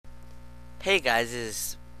Hey guys, this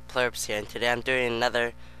is Plurps here, and today I'm doing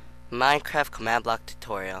another Minecraft command block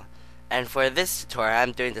tutorial. And for this tutorial,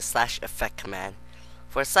 I'm doing the slash effect command.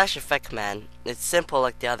 For slash effect command, it's simple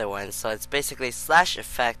like the other one, so it's basically slash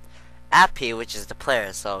effect at P, which is the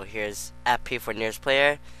player. So here's at P for nearest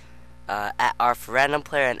player, at R for random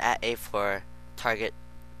player, and at A for target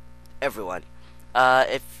everyone.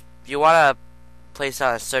 If you want to place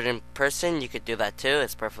on a certain person, you could do that too,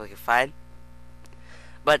 it's perfectly fine.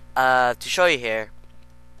 But to show you here,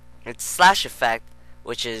 it's slash effect,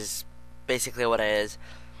 which is basically what it is.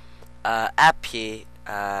 At P,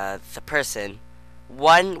 the person.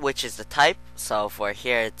 1, which is the type. So for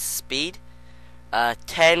here, it's speed.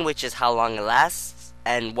 10, which is how long it lasts.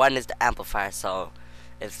 And 1 is the amplifier. So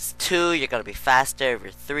if it's 2, you're going to be faster. If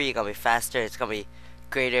you're 3, you're going to be faster. It's going to be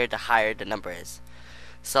greater the higher the number is.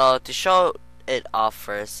 So to show it off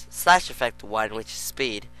first, slash effect 1, which is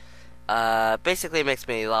speed. Basically makes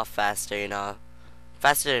me a lot faster,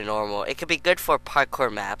 faster than normal. It could be good for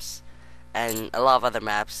parkour maps and a lot of other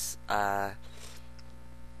maps. And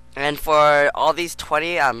for all these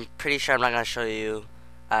 20, I'm pretty sure I'm not gonna show you.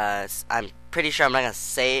 I'm pretty sure I'm not gonna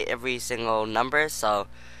say every single number. So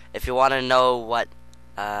if you want to know what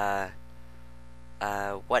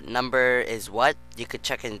number is what, you could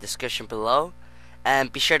check in the description below.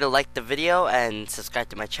 And be sure to like the video and subscribe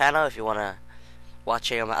to my channel if you wanna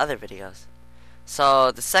watch any of my other videos.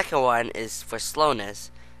 So the second one is for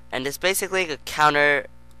slowness, and it's basically a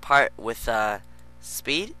counterpart with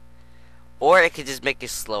speed, or it could just make you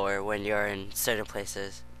slower when you're in certain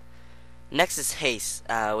places. Next is haste,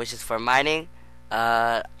 which is for mining.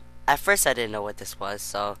 At first I didn't know what this was,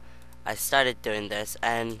 so I started doing this,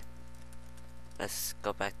 and let's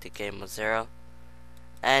go back to game mode 0.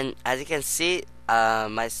 And as you can see,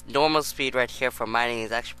 my normal speed right here for mining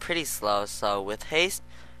is actually pretty slow, so with haste,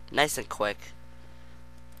 nice and quick.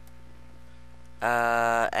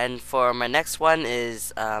 And for my next one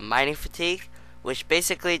is mining fatigue, which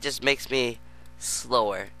basically just makes me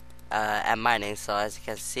slower at mining. So as you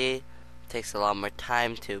can see, it takes a lot more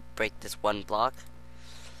time to break this one block.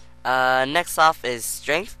 Next off is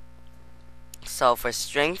strength. So for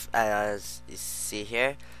strength, as you see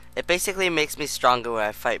here, it basically makes me stronger when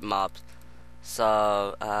I fight mobs.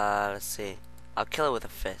 So, let's see. I'll kill it with a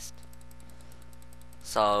fist.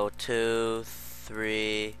 So, 2,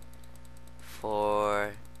 3,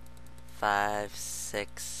 4, 5,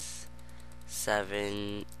 6,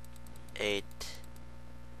 7, 8.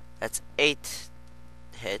 That's 8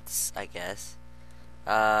 hits, I guess.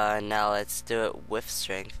 Now let's do it with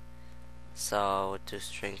strength. So, we'll do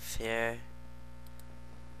strength here.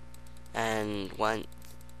 And 1.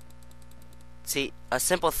 See, a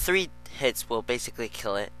simple 3 hits will basically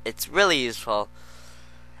kill it. It's really useful.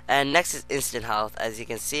 And next is instant health. As you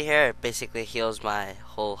can see here, it basically heals my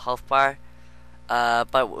whole health bar.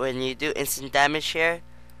 But when you do instant damage here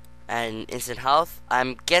and instant health,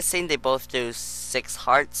 I'm guessing they both do 6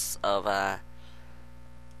 hearts of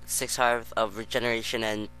regeneration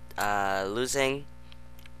and losing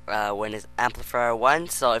when it's amplifier 1.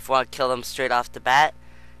 So if you want to kill them straight off the bat,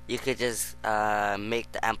 you could just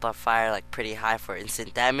make the amplifier like pretty high for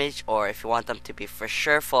instant damage, or if you want them to be for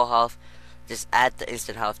sure full health, just add the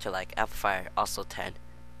instant health to like amplifier also 10.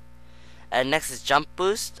 And next is jump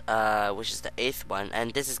boost, which is the 8th one,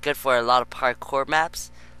 and this is good for a lot of parkour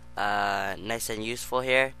maps. Nice and useful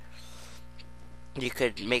here. You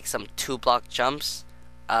could make some 2-block jumps,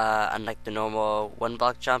 unlike the normal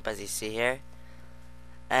 1-block jump as you see here.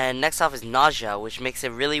 And next off is nausea, which makes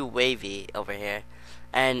it really wavy over here.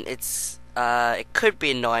 And it's it could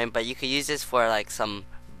be annoying, but you could use this for like some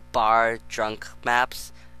bar drunk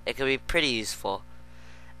maps. It could be pretty useful.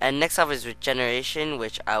 And next up is regeneration,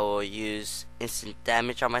 which I will use instant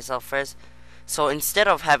damage on myself first. So instead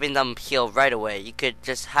of having them heal right away, you could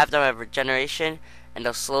just have them have regeneration, and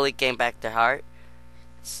they'll slowly gain back their heart.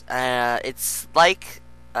 It's like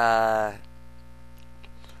the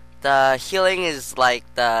healing is like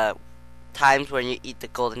the times when you eat the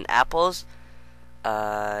golden apples.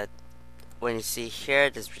 When you see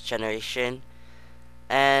here, there's regeneration.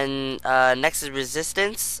 And next is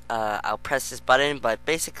resistance. I'll press this button, but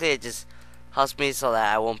basically it just helps me so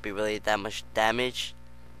that I won't be really that much damage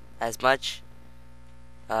as much.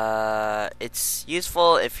 It's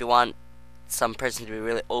useful if you want some person to be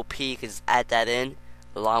really OP. You can just add that in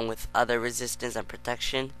along with other resistance and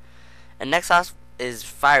protection. And next off is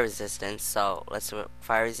fire resistance. So let's do it.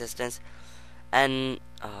 Fire resistance. And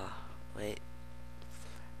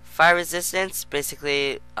fire resistance,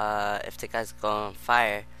 basically, if the guy's going on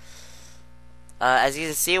fire. As you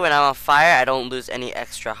can see, when I'm on fire, I don't lose any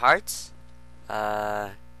extra hearts.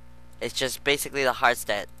 It's just basically the hearts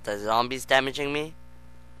that the zombies damaging me.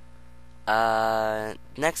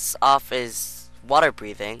 Next off is water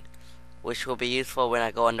breathing, which will be useful when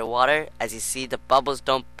I go underwater. As you see, the bubbles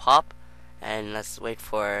don't pop. And let's wait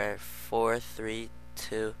for 4, 3,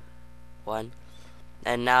 2, 1.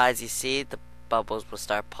 And now as you see, the bubbles will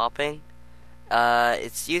start popping.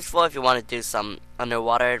 It's useful if you want to do some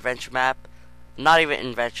underwater adventure map. Not even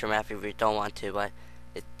adventure map if you don't want to, but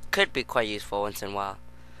it could be quite useful once in a while.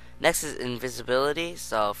 Next is invisibility.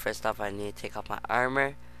 So first off, I need to take off my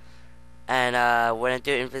armor. And when I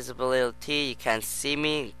do invisibility, you can't see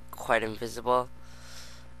me. Quite invisible.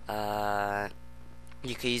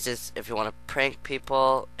 You can use this if you want to prank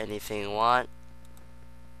people, anything you want.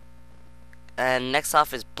 And next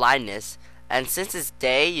off is blindness. And since it's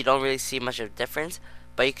day, you don't really see much of a difference.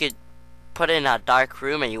 But you could put it in a dark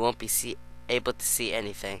room and you won't be able to see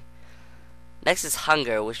anything. Next is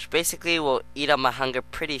hunger, which basically will eat up my hunger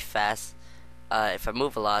pretty fast if I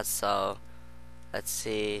move a lot. So let's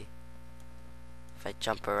see if I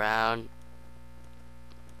jump around.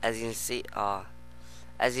 As you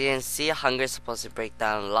can see, hunger is supposed to break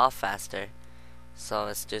down a lot faster. So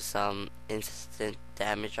let's do some instant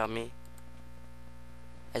damage on me.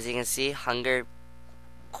 As you can see, hunger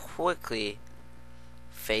quickly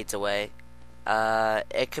fades away.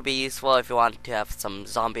 It could be useful if you want to have some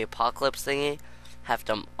zombie apocalypse thingy. Have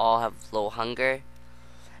them all have low hunger.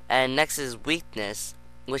 And next is weakness,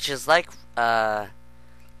 which is like the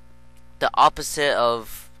opposite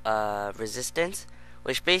of resistance,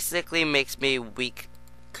 which basically makes me weaker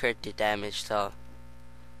to damage. So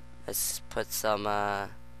let's put some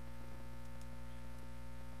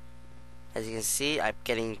as you can see, I'm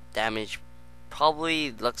getting damage.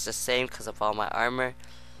 Probably looks the same because of all my armor,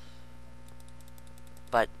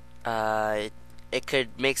 but it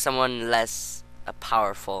could make someone less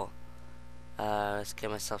powerful. Let's give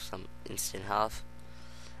myself some instant health.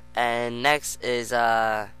 And next is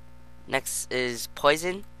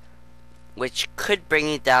poison, which could bring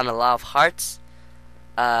you down a lot of hearts,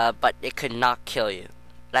 but it could not kill you.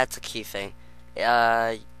 That's a key thing.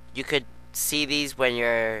 You could see these when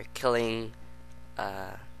you're killing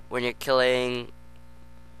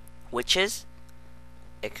witches.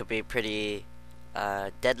 It could be pretty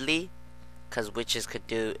deadly, because witches could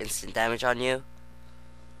do instant damage on you.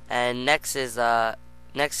 And next is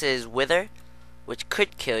Wither, which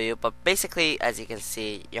could kill you, but basically, as you can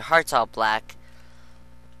see, your heart's all black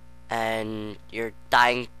and you're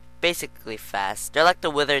dying basically fast. They're like the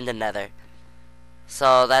Wither in the Nether.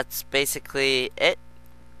 So that's basically it.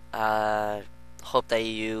 Hope that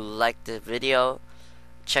you liked the video.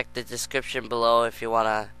 Check the description below if you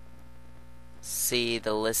wanna see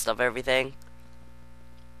the list of everything.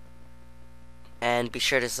 And be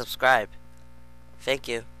sure to subscribe. Thank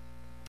you.